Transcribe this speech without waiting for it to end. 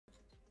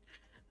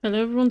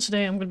Hello everyone,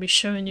 today I'm going to be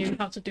showing you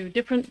how to do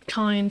different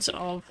kinds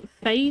of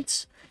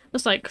fades.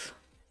 There's like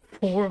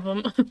 4 of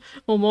them,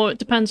 or more, it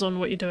depends on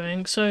what you're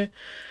doing. So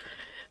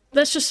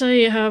let's just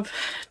say you have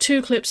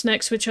 2 clips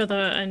next to each other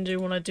and you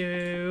want to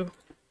do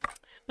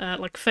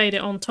like fade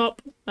it on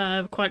top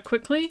quite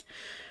quickly.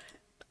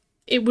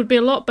 It would be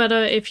a lot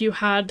better if you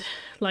had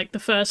like the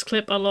first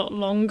clip a lot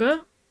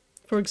longer.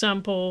 For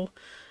example,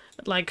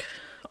 like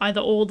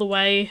either all the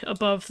way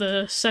above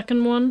the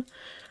second one,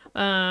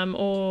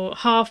 or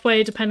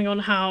halfway, depending on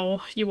how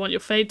you want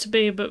your fade to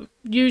be, but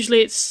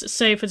usually it's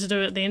safer to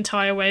do it the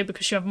entire way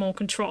because you have more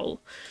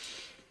control.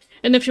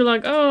 And if you're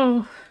like,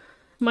 oh,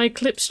 my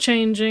clip's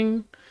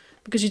changing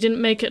because you didn't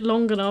make it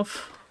long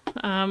enough,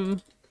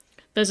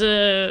 there's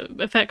a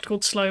effect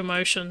called slow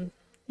motion.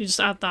 You just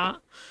add that.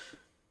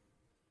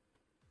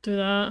 Do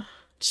that.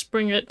 Just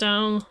bring it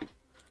down.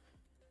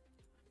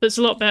 But it's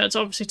a lot better to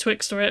obviously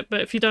Twixtor it,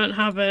 but if you don't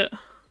have it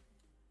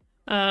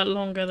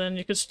longer, then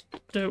you could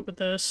do it with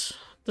this.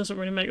 Doesn't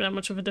really make that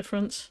much of a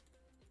difference.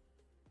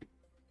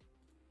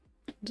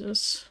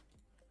 Just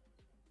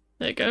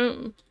there you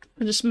go.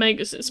 And just make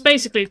it's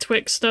basically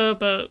Twixtor,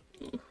 but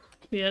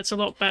yeah, it's a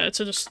lot better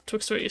to just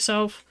Twixtor it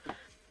yourself.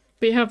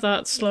 But you have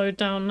that slowed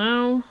down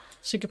now,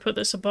 so you can put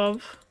this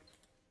above.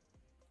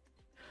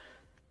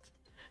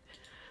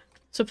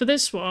 So for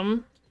this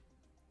one,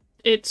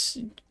 this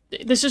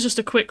is just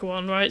a quick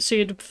one, right? So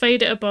you'd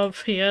fade it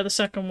above here, the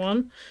second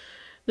one.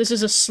 This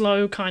is a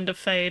slow kind of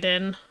fade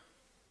in.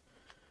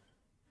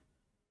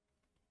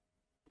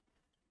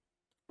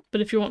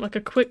 But if you want like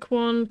a quick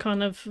one,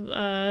 kind of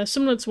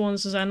similar to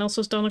ones Zenos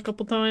has done a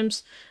couple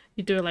times,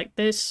 you do it like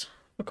this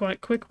for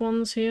quite quick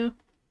ones here.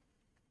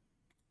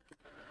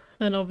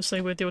 Then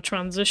obviously with your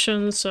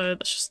transitions, so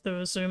let's just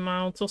do a zoom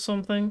out or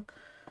something.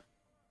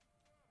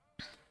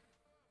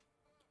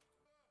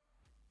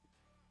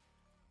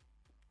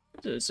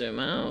 Do a zoom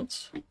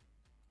out.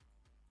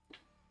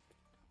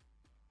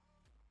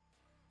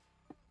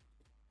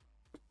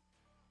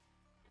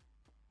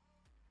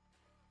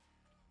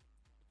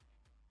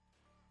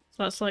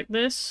 So that's like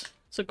this.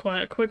 It's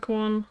quite a quick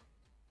one.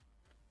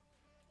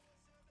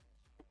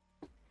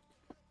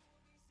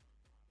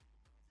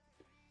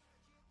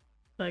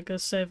 Like,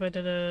 let's say if I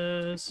did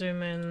a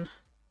zoom in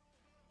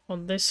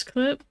on this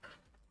clip,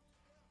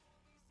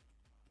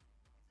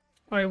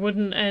 I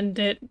wouldn't end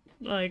it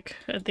like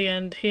at the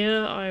end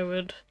here. I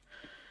would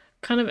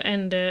kind of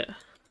end it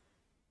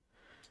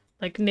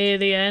like near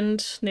the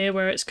end, near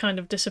where it's kind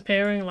of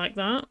disappearing, like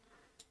that.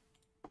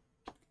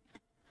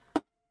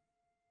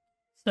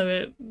 So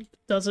it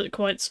does it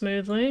quite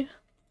smoothly.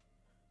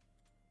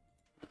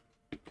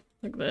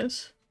 Like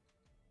this.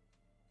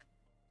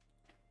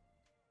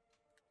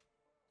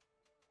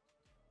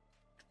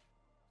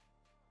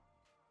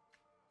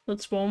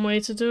 That's one way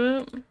to do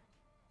it.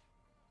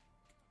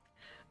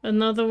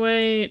 Another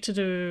way to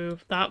do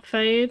that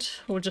fade,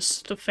 or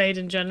just a fade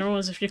in general,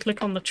 is if you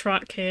click on the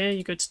track here,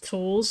 you go to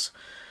Tools,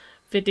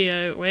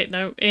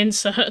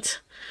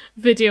 Insert,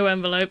 Video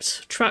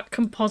Envelopes, Track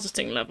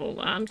Compositing Level,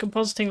 and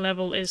Compositing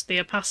Level is the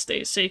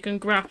opacity, so you can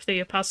graph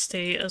the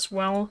opacity as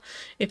well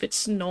if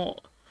it's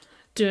not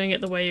doing it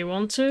the way you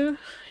want to.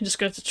 You just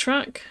go to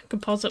Track,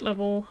 Composite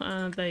Level,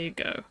 and there you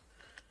go.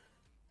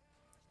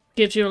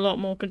 Gives you a lot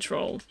more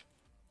control.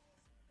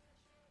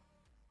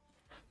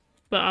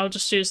 But I'll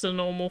just use the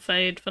normal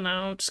fade for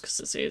now, just because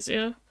it's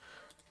easier.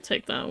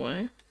 Take that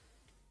away.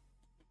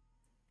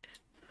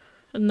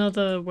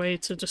 Another way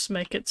to just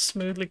make it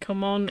smoothly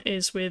come on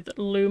is with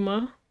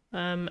Luma,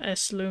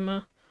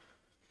 S-Luma.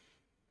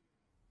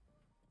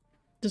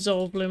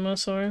 Dissolve Luma,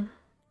 sorry.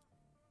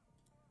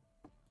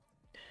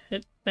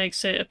 It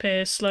makes it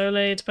appear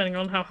slowly, depending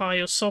on how high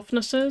your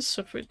softness is.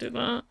 So if we do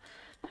that,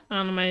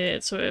 animate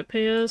it so it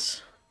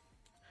appears.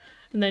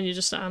 And then you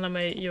just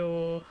animate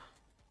your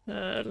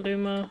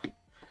Luma.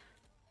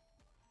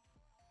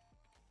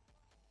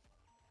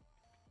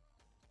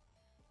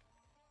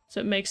 So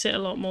it makes it a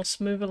lot more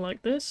smoother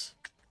like this.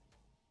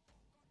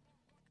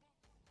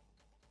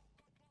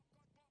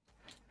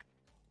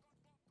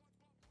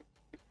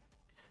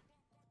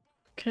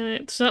 Okay,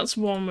 so that's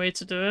one way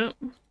to do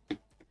it.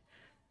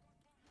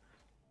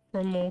 For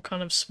a more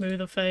kind of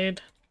smoother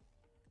fade.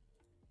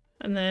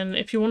 And then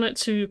if you want it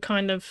to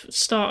kind of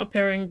start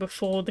appearing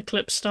before the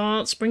clip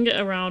starts, bring it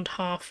around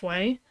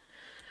halfway.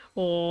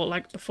 Or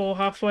like before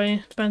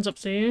halfway, depends up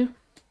to you.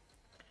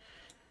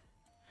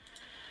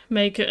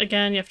 Make it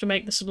again, you have to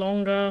make this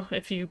longer.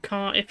 If you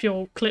can't, if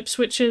your clip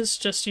switches,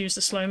 just use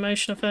the slow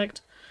motion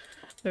effect.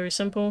 Very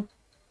simple.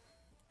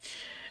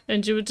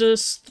 And you would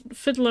just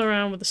fiddle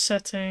around with the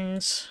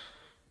settings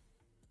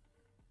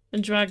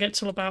and drag it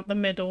till about the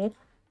middle.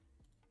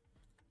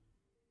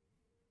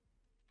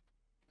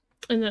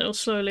 And then it'll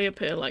slowly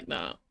appear like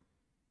that.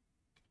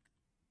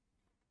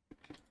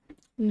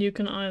 And you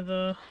can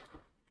either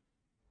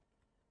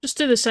just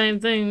do the same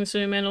thing,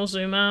 zoom in or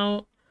zoom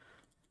out.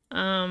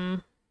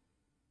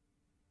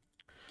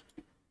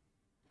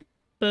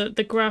 But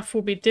the graph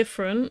will be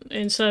different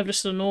instead of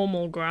just a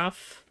normal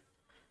graph.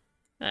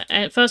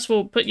 First of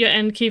all, put your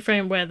end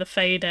keyframe where the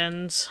fade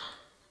ends.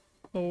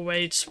 or where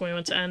you just want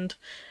it to end,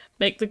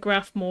 make the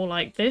graph more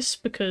like this,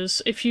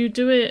 because if you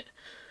do it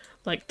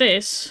like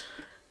this,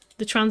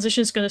 the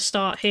transition's going to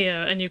start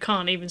here and you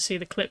can't even see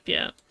the clip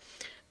yet.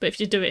 But if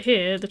you do it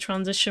here, the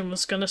transition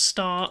was going to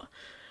start,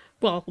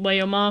 well, where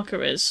your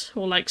marker is,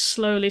 or like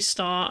slowly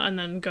start and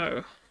then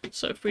go.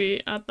 So if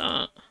we add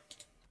that.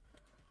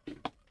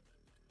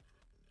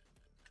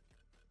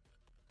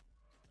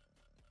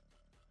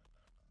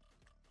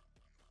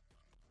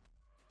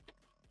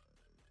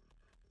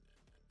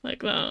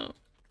 Like that.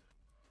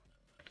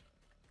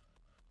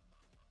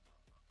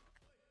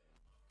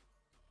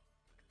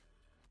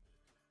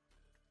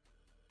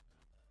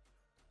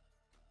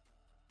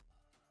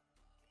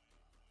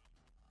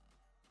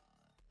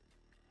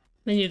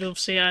 Then you'd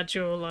obviously add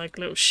your like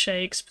little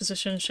shakes,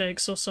 position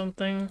shakes or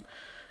something.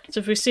 So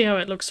if we see how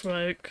it looks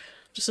like,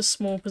 just a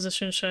small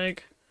position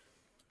shake.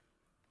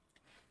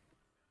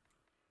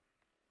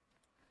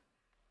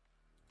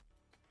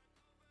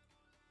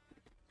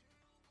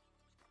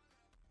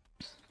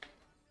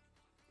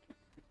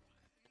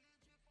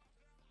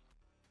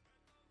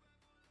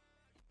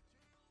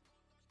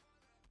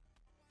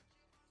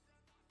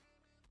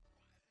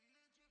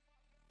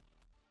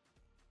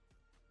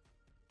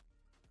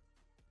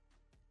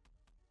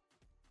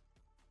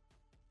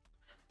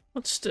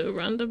 Let's do a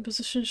random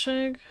position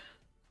shake.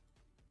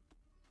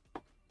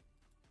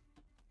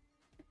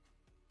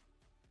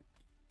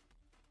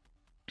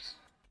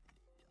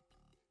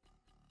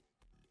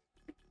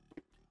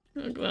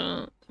 Like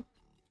that.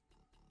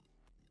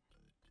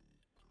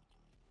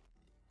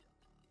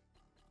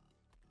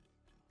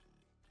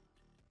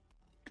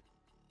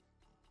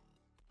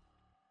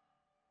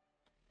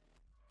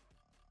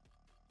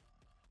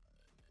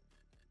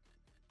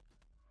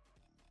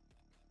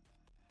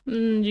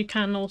 You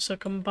can also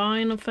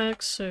combine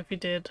effects, so if you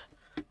did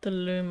the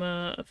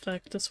Luma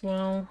effect as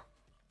well.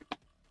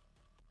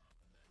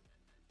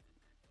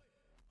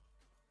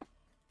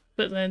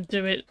 But then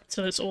do it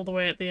till it's all the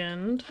way at the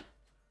end.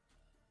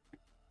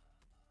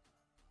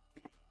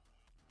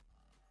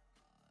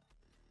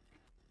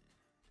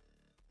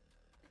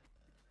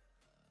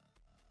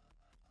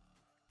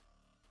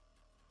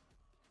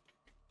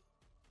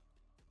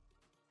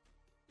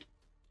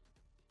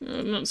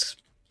 And that's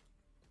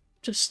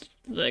just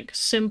like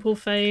simple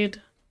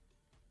fade.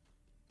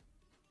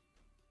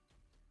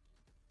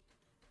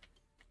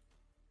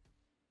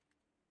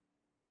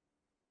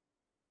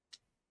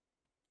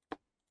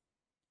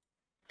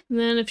 And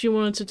then if you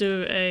wanted to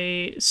do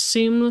a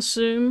seamless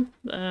zoom,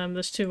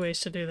 there's two ways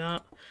to do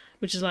that,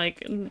 which is like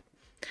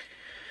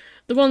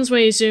the ones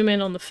where you zoom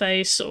in on the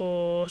face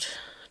or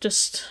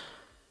just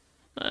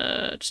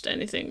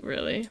anything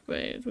really.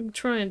 Wait, we can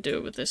try and do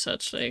it with this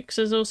actually, because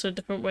there's also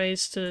different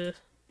ways to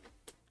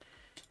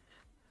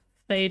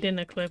fade in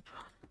a clip.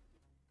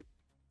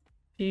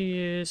 You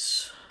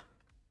use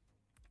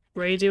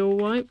radial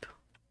wipe.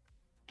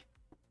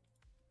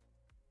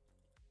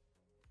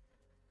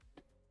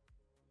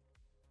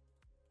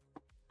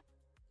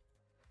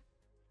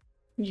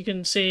 You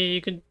can see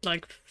you could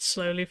like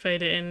slowly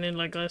fade it in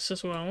like this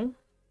as well.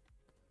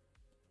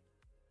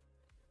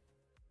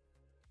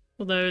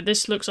 Although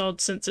this looks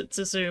odd since it's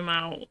a zoom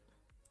out.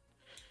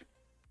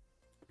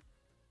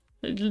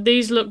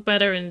 These look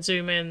better in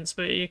zoom ins,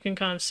 but you can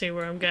kind of see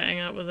where I'm getting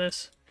at with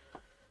this.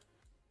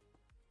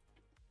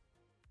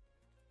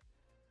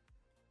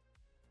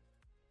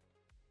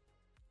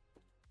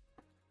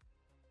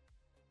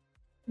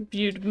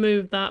 You'd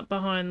move that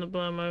behind the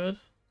blur mode.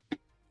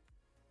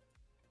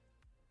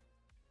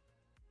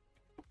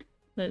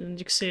 Then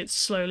you can see it's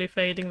slowly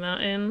fading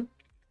that in.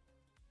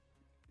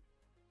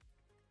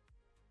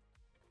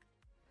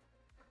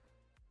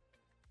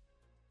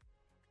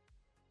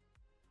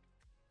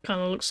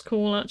 Kind of looks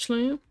cool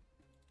actually.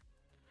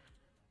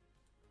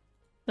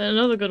 Then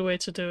another good way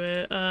to do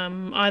it,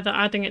 either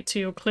adding it to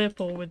your clip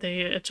or with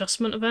the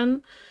adjustment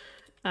event,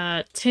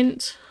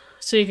 tint.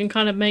 So you can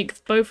kind of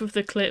make both of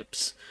the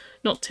clips,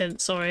 not tint,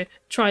 sorry,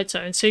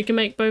 tritone. So you can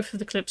make both of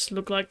the clips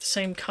look like the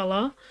same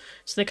color.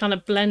 So they kind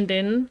of blend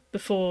in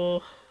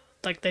before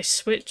like they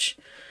switch.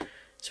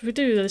 So if we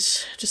do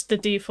this, just the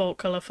default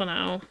color for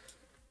now,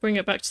 bring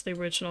it back to the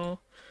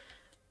original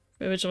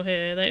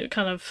here, they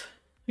kind of,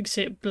 you can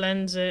see it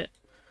blends it.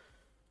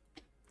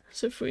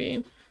 So if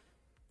we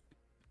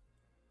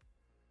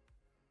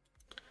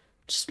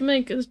just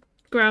make the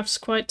graphs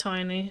quite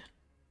tiny.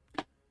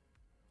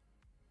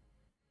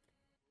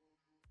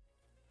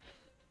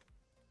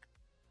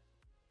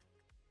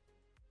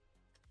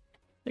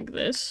 Like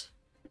this.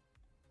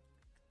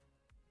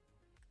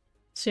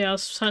 See how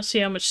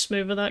much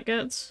smoother that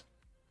gets?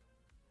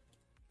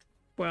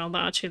 Well,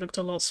 that actually looked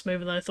a lot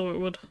smoother than I thought it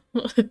would.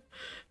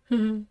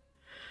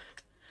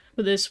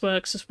 But this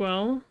works as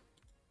well.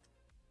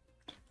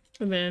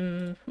 And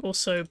then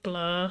also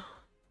blur.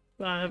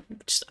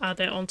 Just add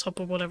it on top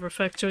of whatever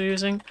effect you're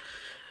using.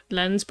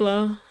 Lens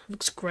blur.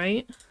 Looks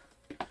great.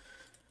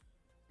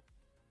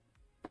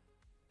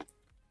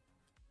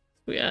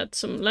 We add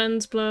some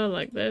lens blur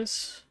like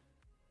this.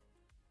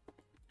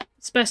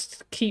 It's best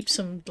to keep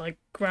some like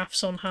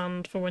graphs on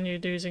hand for when you're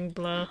using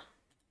blur.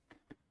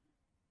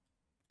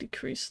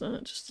 decrease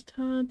that just a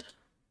tad.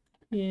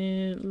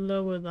 Yeah,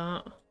 lower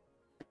that.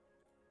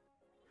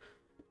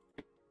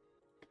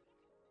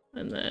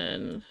 And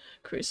then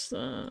increase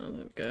that.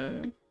 There we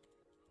go.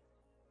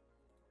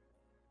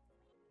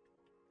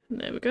 And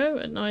there we go,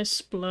 a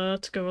nice blur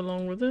to go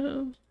along with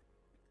it.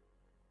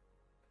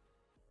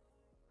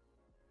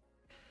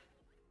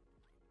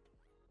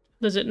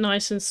 Does it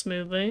nice and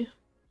smoothly.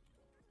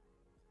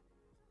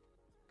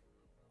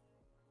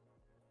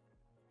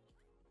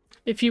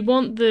 If you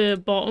want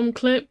the bottom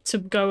clip to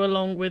go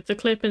along with the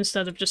clip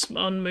instead of just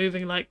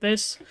unmoving like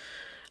this,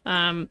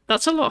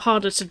 that's a lot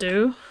harder to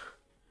do,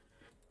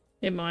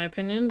 in my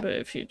opinion, but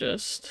if you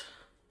just...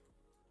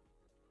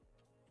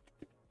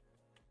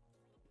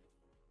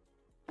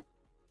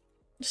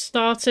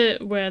 start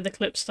it where the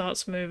clip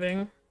starts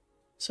moving,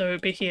 so it'd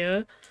be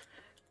here,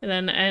 and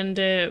then end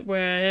it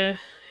where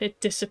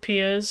it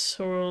disappears,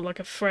 or like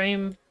a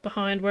frame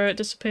behind where it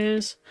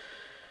disappears.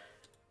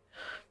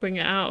 Bring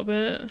it out a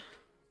bit.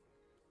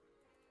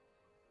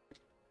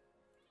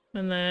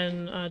 And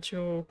then add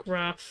your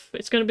graph.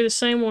 It's going to be the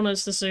same one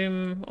as the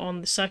zoom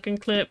on the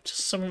second clip,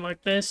 just something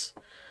like this.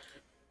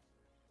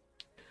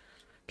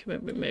 Okay,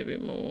 maybe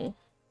more.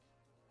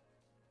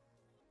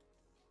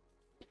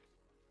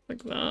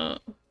 Like that.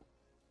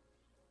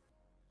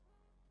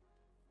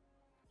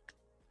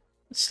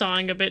 It's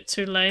starting a bit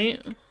too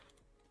late.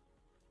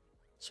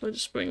 So I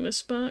just bring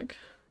this back.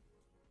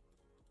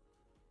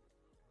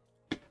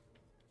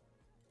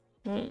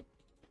 Oh.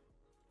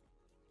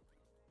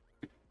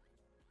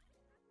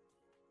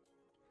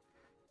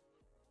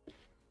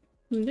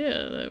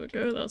 Yeah, there we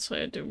go, that's how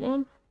I do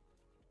one.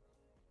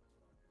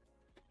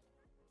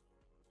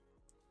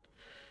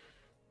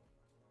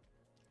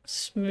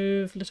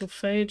 Smooth little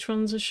fade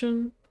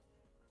transition.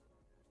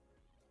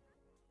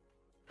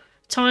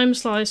 Time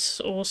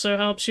slice also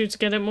helps you to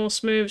get it more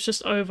smooth, it's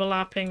just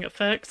overlapping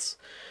effects.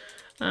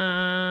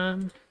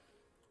 Another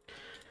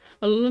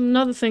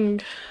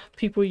thing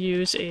people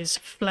use is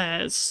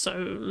flares, so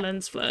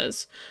lens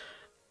flares.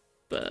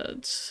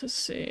 But let's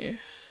see.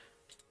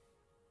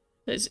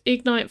 There's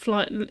ignite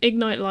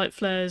light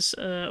flares,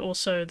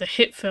 also the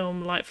hit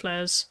film light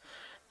flares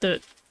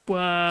that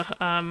were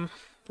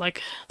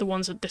like the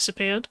ones that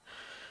disappeared.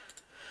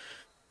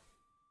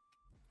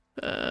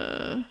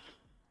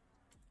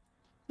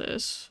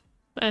 This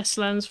S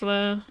lens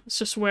flare. It's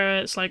just where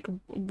it's like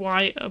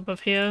white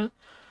above here.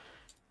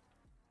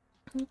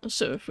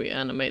 So if we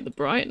animate the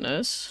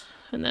brightness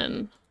and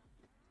then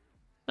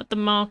at the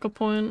marker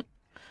point,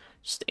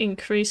 just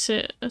increase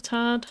it a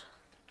tad.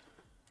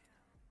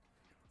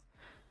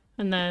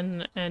 And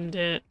then end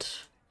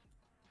it.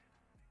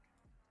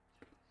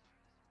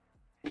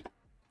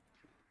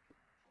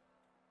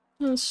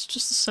 It's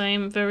just the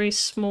same, very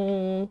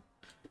small,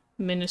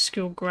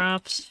 minuscule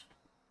grabs.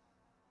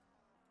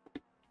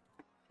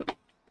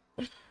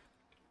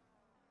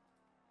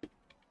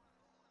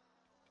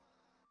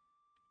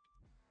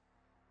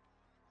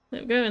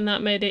 There we go, and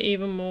that made it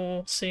even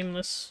more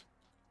seamless.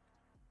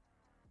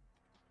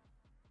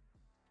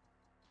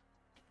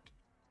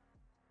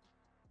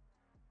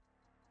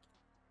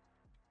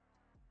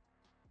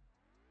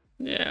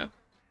 Yeah,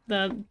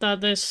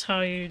 that is how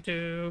you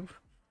do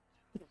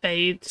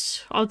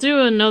fades. I'll do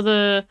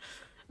another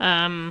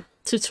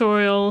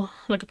tutorial,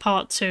 like a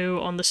part 2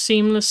 on the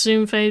seamless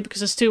zoom fade, because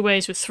there's two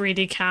ways with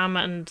 3D cam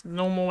and the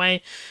normal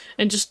way,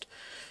 and just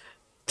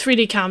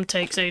 3D cam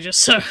takes ages,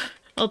 so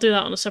I'll do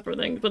that on a separate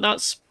thing, but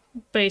that's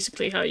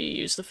basically how you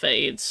use the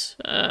fades,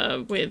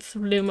 with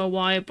Luma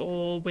Wipe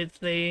or with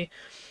the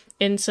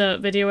insert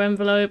video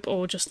envelope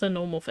or just the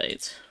normal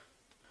fades.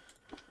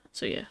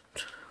 So yeah,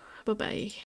 bye bye.